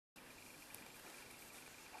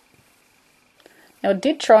Now I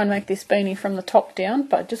did try and make this beanie from the top down,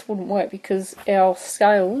 but it just wouldn't work because our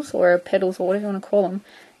scales, or our petals, or whatever you want to call them,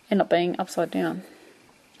 end up being upside down.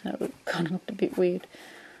 That kind of looked a bit weird.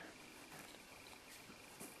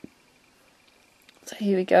 So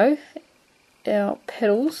here we go. Our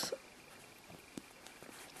petals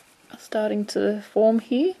are starting to form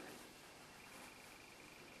here.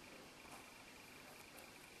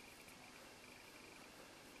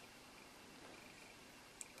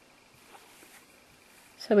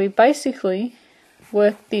 So we basically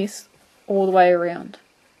work this all the way around.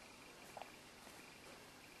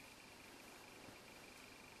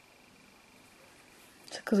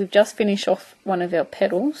 So because we've just finished off one of our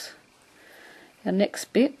petals, our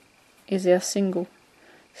next bit is our single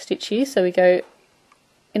stitch here. So we go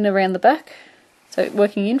in around the back, so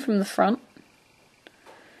working in from the front,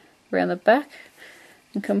 around the back,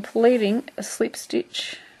 and completing a slip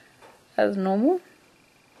stitch as normal.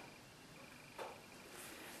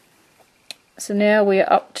 So now we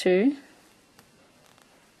are up to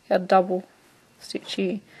our double stitch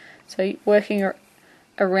here. So working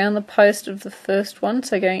around the post of the first one,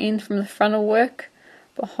 so going in from the frontal work,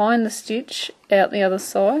 behind the stitch, out the other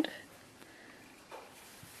side,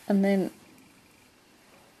 and then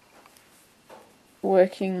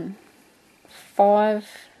working 5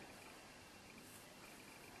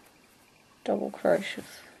 double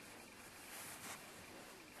crochets.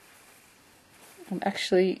 I'm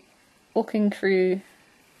actually looking through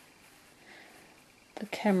the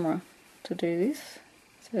camera to do this,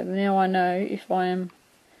 so now I know if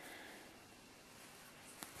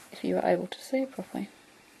you are able to see it properly.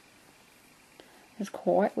 It's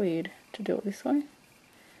quite weird to do it this way.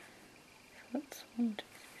 So that's 1, 2,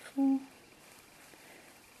 3,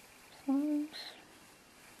 4, 5.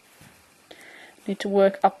 Need to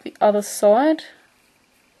work up the other side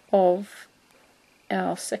of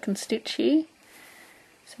our second stitch here.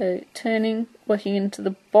 So turning, working into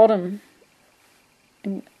the bottom,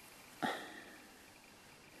 so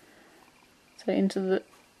into the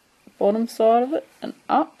bottom side of it and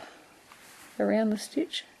up around the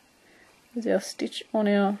stitch. There's our stitch on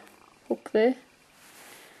our hook there.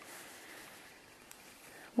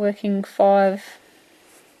 Working 5.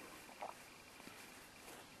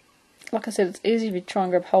 Like I said, it's easy if you try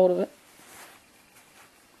and grab hold of it,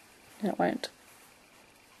 and it won't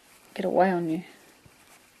get away on you.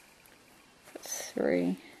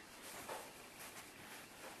 3.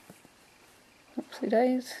 Oopsie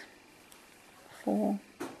days. 4.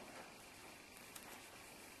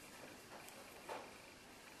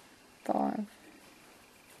 5.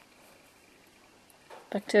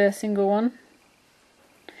 Back to our single one.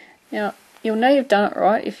 Now you'll know you've done it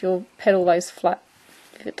right if your petal lays flat.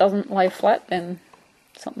 If it doesn't lay flat, then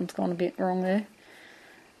something's gone a bit wrong there.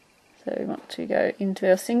 So we want to go into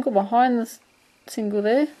our single, behind the single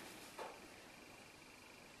there,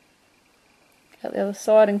 out the other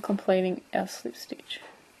side, and completing our slip stitch.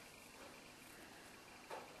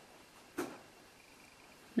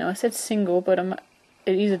 Now I said single, but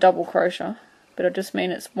it is a double crochet, but I just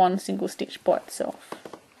mean it's one single stitch by itself.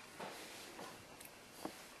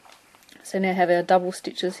 So now have our double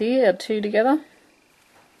stitches here, our 2 together.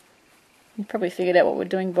 You've probably figured out what we're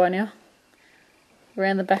doing by now.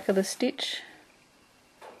 Around the back of the stitch,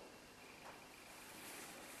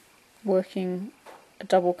 working a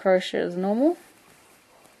double crochet as normal.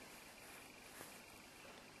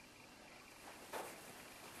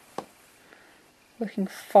 Working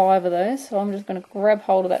 5 of those, so I'm just going to grab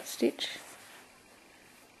hold of that stitch.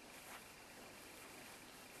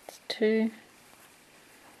 It's 2,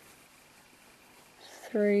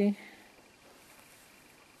 3,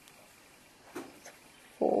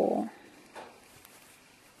 4,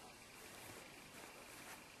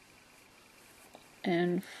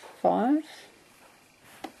 and 5.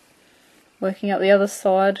 Working up the other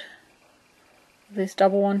side of this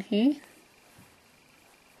double one here.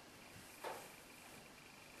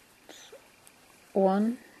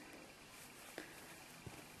 1,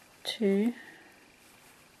 2,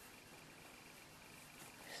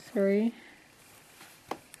 3,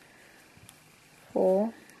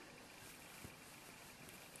 4,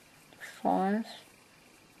 5.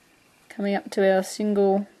 Coming up to our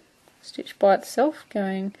single stitch by itself,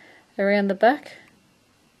 going around the back,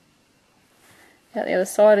 out the other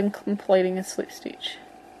side, and completing a slip stitch.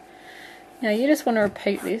 Now you just want to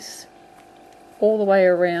repeat this all the way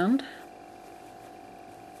around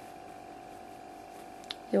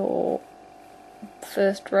your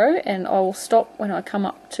first row, and I will stop when I come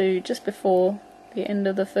up to just before the end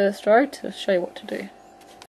of the first row to show you what to do.